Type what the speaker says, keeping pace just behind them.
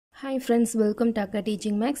Hi friends, welcome to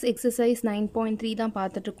akkasteachingmaths. Exercise 9.3 தான்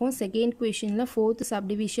பார்த்துட்டு இருக்கோம். செகண்ட் क्वेश्चनல fourth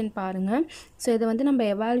subdivision பாருங்க. ஸோ இதை வந்து நம்ம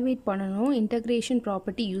எவாலுவேட் பண்ணணும் இன்டகிரேஷன்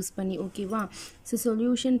ப்ராப்பர்ட்டி யூஸ் பண்ணி. ஓகேவா? ஸோ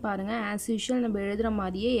சொல்யூஷன் பாருங்க. ஆஸ் யூஷுவல் நம்ம எழுதுகிற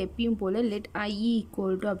மாதிரியே எப்பயும் போல் let I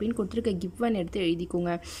equal to அப்படின்னு கொடுத்துருக்க given எடுத்து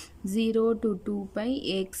எழுதிக்கோங்க. 0 to 2 pi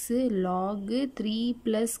x log 3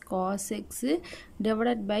 plus cos x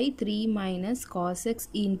divided by 3 minus cos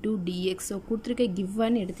x into dx. So கொடுத்துருக்க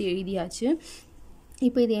given எடுத்து எழுதியாச்சு.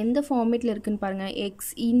 இப்போ இது எந்த ஃபார்மேட்டில் இருக்குன்னு பாருங்கள், எக்ஸ்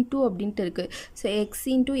இன்டூ அப்படின்ட்டு இருக்குது. So X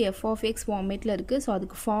into F of X ஃபார்மேட்டில் இருக்குது. ஸோ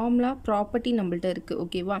அதுக்கு ஃபார்முலா ப்ராப்பர்ட்டி நம்மள்ட்ட இருக்குது.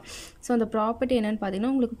 ஓகேவா? ஸோ அந்த ப்ராப்பர்ட்டி என்னென்னு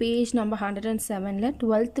பார்த்தீங்கன்னா உங்களுக்கு பேஜ் நம்பர் 107ல்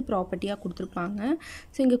 12th ப்ராப்பர்ட்டியாக கொடுத்துருப்பாங்க.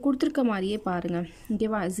 ஸோ இங்கே கொடுத்துருக்க மாதிரியே பாருங்கள்.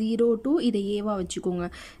 ஓகேவா? 0 to இதை ஏவாக வச்சுக்கோங்க.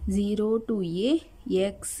 0 to a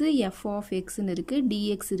x f of xன்னு இருக்குது,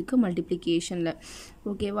 dx இருக்குது மல்டிப்ளிகேஷனில்.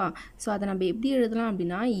 ஓகேவா? ஸோ அதை நம்ம எப்படி எழுதலாம்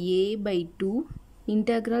அப்படின்னா a by 2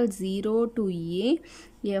 integral 0 to a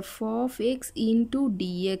f of x into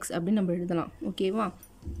dx அப்படின்னு நம்ம எழுதலாம். ஓகேவா?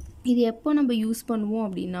 இது எப்போ நம்ம யூஸ் பண்ணுவோம்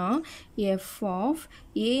அப்படின்னா f of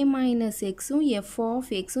a minus xும் f of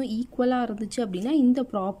xும் ஈக்குவலாக இருந்துச்சு அப்படின்னா இந்த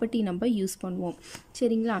ப்ராப்பர்ட்டி நம்ம யூஸ் பண்ணுவோம்.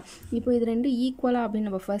 சரிங்களா? இப்போ இது ரெண்டும் ஈக்குவலாக அப்படின்னு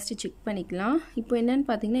நம்ம ஃபர்ஸ்ட் செக் பண்ணிக்கலாம். இப்போ என்னன்னு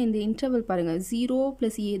பார்த்தீங்கன்னா இந்த இன்டர்வல் பாருங்கள், 0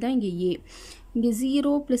 + a தான் இங்கே a. இங்கே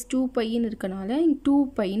 0 + 2 பைன்னு இருக்கனால இங்கே 2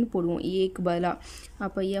 பைன்னு போடுவோம் ஏக்கு பதிலாக.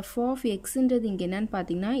 அப்போ f of xன்றது இங்கே என்னன்னு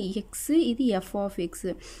பார்த்தீங்கன்னா x, இது f of x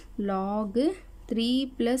log 3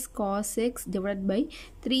 plus cos x divided by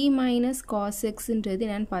 3 minus cos xன்றது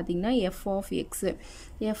என்னன்னு பார்த்தீங்கன்னா f of x.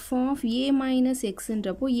 f of a minus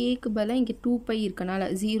xன்றப்போ ஏக்கு பதிலாக இங்கே 2 பை இருக்கனால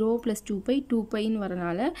 0 + 2 பை 2 பைன்னு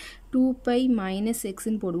வரனால 2 பை minus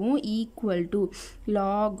xன்னு போடுவோம் equal to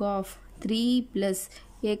log of 3 plus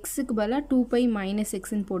xக்கு பதிலாக 2 பை minus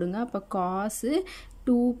xன்னு போடுங்க. அப்போ cos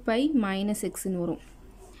 2 பை minus xன்னு வரும்.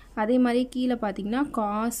 அதே மாதிரி கீழே பார்த்தீங்கன்னா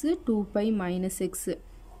cos 2 பை minus x.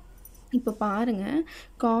 இப்போ பாருங்கள்,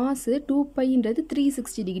 cos 2 பைன்றது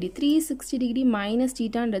 360 degree, 360 degree minus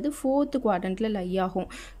தீட்டான்றது 4th குவாட்ரண்ட்டில் லை ஆகும்.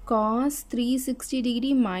 cos 360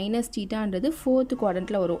 டிகிரி மைனஸ் தீட்டான்றது 4th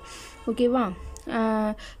குவாட்ரண்ட்டில் வரும். ஓகேவா?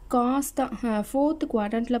 காஸ் தான் 4th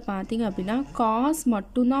குவாட்ரண்ட்டில் பார்த்தீங்க அப்படின்னா காஸ்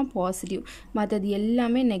மட்டும்தான் பாசிட்டிவ், மற்றது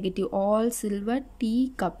எல்லாமே negative. All silver tea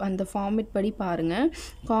cup அந்த ஃபார்மேட் படி பாருங்கள்,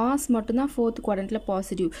 காஸ் மட்டும்தான் 4th குவாட்ரண்ட்டில்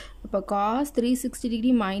பாசிட்டிவ். அப்போ cos 360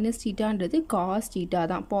 degree minus தீட்டான்றது cos theta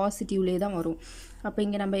தான், பாசிட்டிவ்லே தான் வரும். அப்போ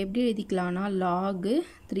இங்கே நம்ம எப்படி எழுதிக்கலாம்னா log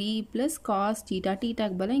 3 + cos தீட்டா,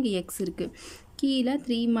 தீட்டாக்கு பதிலாக இங்கே எக்ஸ் இருக்குது, கீழே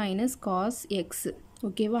 3 minus cos x.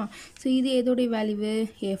 ஓகேவா? ஸோ இது எதோடைய வேல்யூ?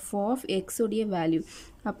 f of x உடைய வேல்யூ.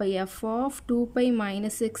 அப்போ f of 2 by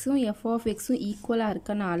minus xும் f of xும் ஈக்குவலாக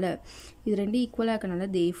இருக்கனால, இது ரெண்டு ஈக்குவலாக இருக்கனால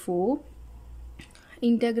therefore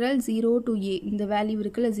integral 0 to a இந்த வேல்யூ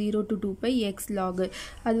இருக்குல்ல 0 to 2 பை x log,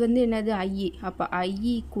 அது வந்து என்னது i. அப்போ i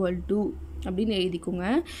equal to அப்படின்னு எழுதிக்கோங்க.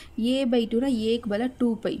 a by 2னா aக்கு பதிலாக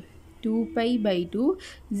 2 by, 2 by by 2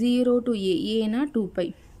 0 to a, ஏனா 2 by.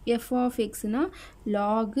 f of xனா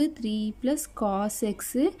log 3 plus cos x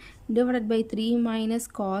divided by 3 minus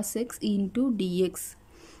cos x into dx.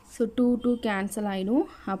 so 2 cancel ஆயிடும்.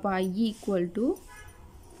 அப்போ i equal to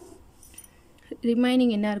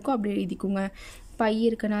ரிமைனிங் என்ன இருக்கோ அப்படி எழுதிக்கோங்க. பை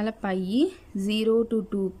இருக்கனால by 0 to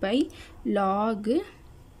 2 by log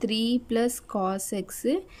 3 plus cos x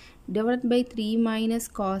divided by 3 minus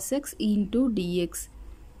cos x into dx.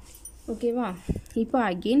 ஓகேவா? இப்போ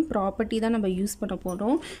again property தான் நம்ம யூஸ் பண்ண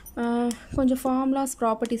போகிறோம். கொஞ்சம் ஃபார்முலாஸ்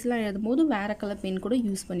ப்ராப்பர்ட்டிஸ்லாம் எழுதும் போது வேறு கலர் பென் கூட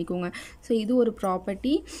யூஸ் பண்ணிக்கோங்க. ஸோ இது ஒரு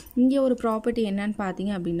ப்ராப்பர்ட்டி. இங்கே ஒரு ப்ராப்பர்ட்டி என்னன்னு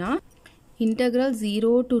பார்த்தீங்க அப்படின்னா integral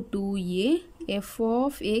 0 to 2a f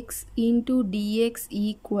of x into dx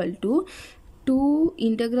equal to 2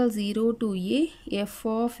 integral 0 to a f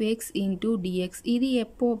of x into dx. இது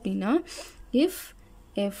எப்போ அப்படின்னா if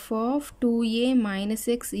f of 2a minus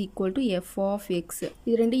x equal to f of x.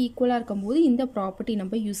 இது ரெண்டு ஈக்குவலாக இருக்கும்போது இந்த ப்ராப்பர்ட்டி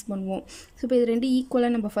நம்ம யூஸ் பண்ணுவோம். ஸோ இப்போ இது ரெண்டு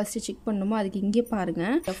ஈக்குவலாக நம்ம ஃபஸ்ட்டு செக் பண்ணணுமோ அதுக்கு இங்கே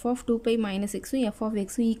பாருங்கள், f of 2 by minus xும் f of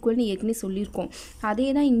xும் ஈக்குவல்னு ஏற்கனவே சொல்லியிருக்கோம். அதே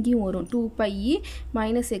தான் இங்கேயும் வரும், 2 by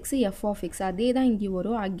minus x f of x அதே தான் இங்கேயும்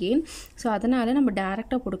வரும் அகெயின். ஸோ அதனால் நம்ம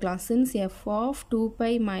டேரெக்டாக போட்டுக்கலாம். Since f of 2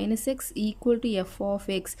 by minus x equal to f of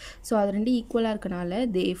x. So அது ரெண்டு ஈக்குவலாக இருக்கனால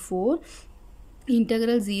therefore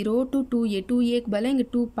integral 0 to 2a, 2aக்கு பதிலாக இங்கே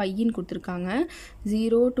 2 பைன்னு கொடுத்துருக்காங்க.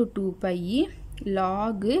 0 to 2 by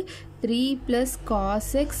log 3 plus cos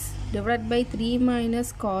x divided by 3 minus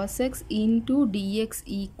cos x into dx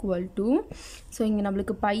equal to. So இங்கே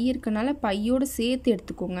நம்மளுக்கு by இருக்கனால பையோடு சேர்த்து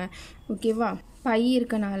எடுத்துக்கோங்க. ஓகேவா? பை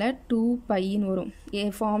இருக்கனால 2 பைன்னு வரும்.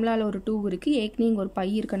 ஃபார்முலாவில் ஒரு 2 இருக்குது, ஏற்கனவே இங்கே ஒரு பை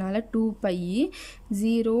இருக்கனால 2 பை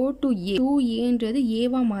 0 to a. 2aன்றது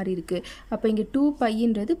ஏவாக மாறி இருக்குது. அப்போ இங்கே 2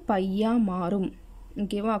 பைன்றது பையாக மாறும்.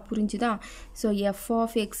 ஓகேவா? புரிஞ்சுதா? So f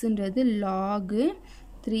of xன்றது log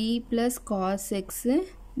 3 plus cos x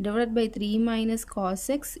divided by 3 minus cos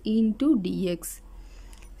x into dx.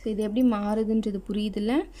 So இது எப்படி மாறுதுன்றது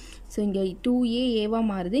புரியுதுல்ல. ஸோ இங்கே 2a ஏவாக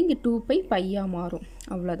மாறுது, இங்கே 2 பையாக மாறும்,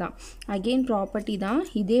 அவ்வளோதான். அகெயின் ப்ராப்பர்ட்டி தான்,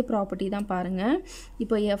 இதே ப்ராப்பர்ட்டி தான் பாருங்கள்.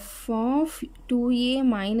 இப்போ f of 2a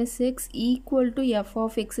minus x equal to f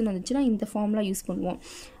of xன்னு வந்துச்சுன்னா இந்த ஃபார்முலா யூஸ் பண்ணுவோம்.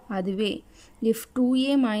 அதுவே if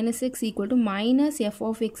 2a minus x equal to minus f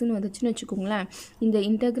of xன்னு வந்துச்சுன்னு வச்சுக்கோங்களேன், இந்த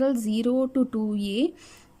integral 0 to 2a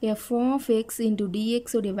f of x into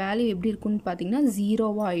dx உடைய வேல்யூ எப்படி இருக்குன்னு பார்த்தீங்கன்னா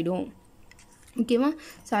 0 ஆகிடும். ஓகேவா.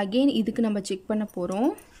 ஸோ அகெயின் இதுக்கு நம்ம செக் பண்ண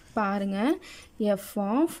போகிறோம். பாருங்கள், f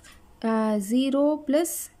of 0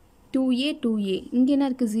 plus 2a இங்கே என்ன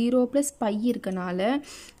இருக்குது, 0 plus பை இருக்கனால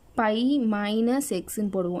பை மைனஸ்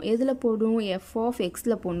எக்ஸ்ன்னு போடுவோம். எதில் போடுவோம், f of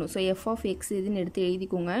xல போடணும். ஸோ f of x இதுன்னு எடுத்து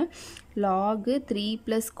எழுதிக்கோங்க. log 3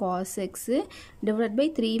 plus cos x divided by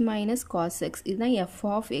 3 minus cos x, இதுதான் f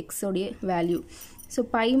of x உடைய வேல்யூ. ஸோ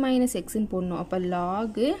பை மைனஸ் எக்ஸ்ன்னு போடணும். அப்போ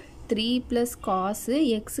log 3 plus cos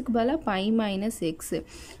xக்கு பதிலா பை மைனஸ் எக்ஸு,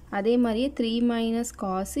 அதே மாதிரியே 3 மைனஸ்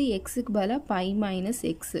cos xக்கு பதிலா பை மைனஸ்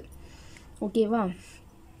எக்ஸு. ஓகேவா.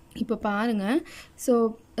 இப்போ பாருங்கள், so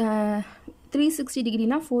 360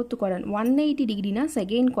 டிகிரினா fourth quadrant, 180 டிகிரினா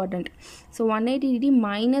second quadrant. So 180 degree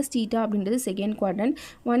minus theta அப்படின்றது second quadrant,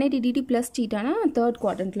 180 degree plus டீட்டானா third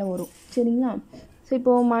குவாட்ரண்ட்டில் வரும். சரிங்களா. ஸோ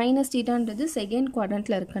இப்போது மைனஸ் டீட்டான்றது செகண்ட்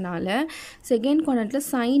குவாட்ரண்ட்டில் இருக்கனால செகண்ட் குவாட்ரண்ட்டில்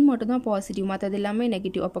சைன் மட்டும் தான் பாசிட்டிவ், மற்றது எல்லாமே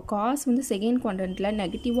நெகட்டிவ். அப்போ காஸ் வந்து செகண்ட் குவாட்ரண்ட்டில்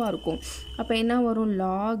நெகட்டிவாக இருக்கும். அப்போ என்ன வரும்,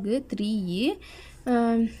 log 3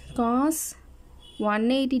 cos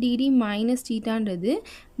 180 degree minus டீட்டான்றது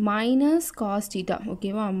minus cos theta.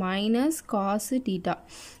 ஓகேவா, மைனஸ் காஸ் டீட்டா.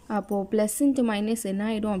 அப்போது ப்ளஸ் இன்ட்டு மைனஸ் என்ன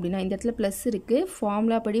ஆகிடும் அப்படின்னா, இந்த இடத்துல ப்ளஸ் இருக்குது,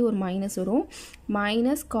 ஃபார்முலா படி ஒரு மைனஸ் வரும்.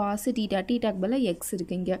 மைனஸ் காஸ் டீட்டா, டீட்டாக்கு பதிலாக எக்ஸ்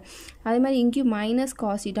இருக்குது இங்கே. அதே மாதிரி இங்கேயும் மைனஸ்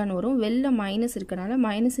காஸ் டீட்டான்னு வரும். வெளில மைனஸ் இருக்கனால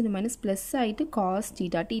மைனஸ் இன்ட்டு மைனஸ் ப்ளஸ் ஆகிட்டு காஸ்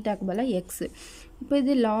டீட்டா, டீட்டாக்கு பதிலாக எக்ஸு. இப்போ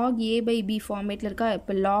இது log a by b ஃபார்மேட்டில் இருக்கா.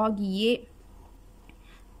 இப்போ log a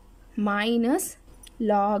மைனஸ்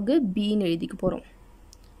log bன்னு எழுதிக்க போகிறோம்.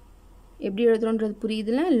 எப்படி எழுதுறோன்றது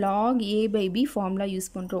புரியுதுல. log a by b formula use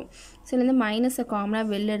பண்ணுறோம். ஸோ இந்த மைனஸை காமனாக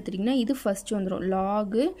வெளில எடுத்துட்டிங்கன்னா இது ஃபஸ்ட்டு வந்துடும்.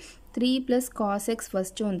 log 3 plus cos x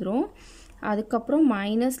first வந்துடும். அதுக்கப்புறம்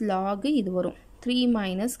மைனஸ் log இது வரும் 3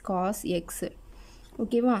 minus cos x.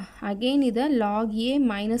 ஓகேவா. அகெயின் இதை log a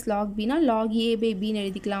minus log bனா log a by bன்னு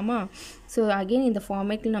எழுதிக்கலாமா. So again இந்த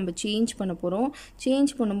ஃபார்மேட்டில் நம்ம சேஞ்ச் பண்ண போகிறோம்.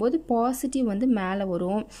 சேஞ்ச் பண்ணும்போது பாசிட்டிவ் வந்து மேலே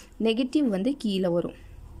வரும், நெகட்டிவ் வந்து கீழே வரும்.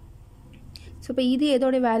 ஸோ இப்போ இது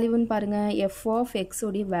எதோடைய வேல்யூன்னு பாருங்கள், f of x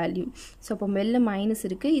உடைய வேல்யூ. ஸோ அப்போ வெளில மைனஸ்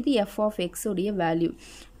இருக்குது, இது f of x உடைய வேல்யூ.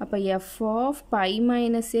 அப்போ f of by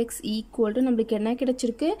minus X equal to நம்மளுக்கு என்ன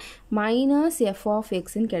கிடச்சிருக்கு, மைனஸ் f of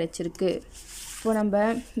xன்னு கிடச்சிருக்கு. இப்போ நம்ம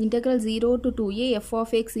integral 0 to 2a f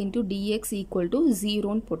of x into dx equal to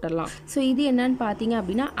 0ன்னு போட்டுடலாம். ஸோ இது என்னன்னு பார்த்தீங்க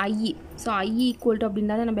அப்படின்னா i. So i equal to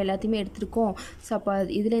அப்படின்னா நம்ம எல்லாத்தையுமே எடுத்துருக்கோம். ஸோ அப்போ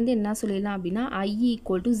இதுலேருந்து என்ன சொல்லிடலாம் அப்படின்னா i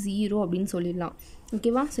ஈக்குவல் டு 0 அப்படின்னு சொல்லிடலாம்.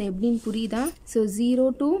 ஓகேவா. ஸோ எப்படின்னு புரியுதா. ஸோ 0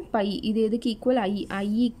 to பை இது எதுக்கு ஈக்குவல், i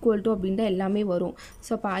ஈக்குவல் டு அப்படின்ட்டு எல்லாமே வரும்.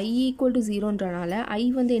 ஸோ அப்போ i ஈக்குவல் டு 0ன்றனால i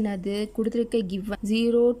வந்து என்னது கொடுத்துருக்க given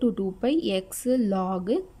 0 to 2 pi x log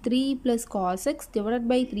 3 plus cos x divided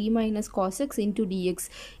by 3 minus cos x into dx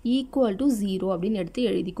equal to 0 அப்படின்னு எடுத்து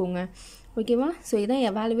எழுதிக்கோங்க. ஓகேவா. ஸோ இதான்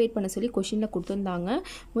எவாலுவேட் பண்ண சொல்லி கொஷினில் கொடுத்துருந்தாங்க.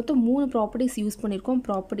 மொத்தம் 3 ப்ராப்பர்ட்டிஸ் யூஸ் பண்ணியிருக்கோம்.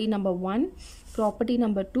 Property number 1, property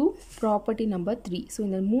number 2, property number 3. So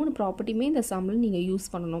இந்த 3 ப்ராப்பர்ட்டியுமே இந்த சம்மில் நீங்கள் யூஸ்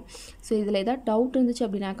பண்ணணும். ஸோ இதில் ஏதாவது டவுட் இருந்துச்சு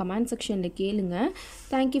அப்படின்னா கமெண்ட் செக்ஷனில் கேளுங்க.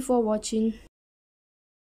 தேங்க்யூ ஃபார் வாட்சிங்.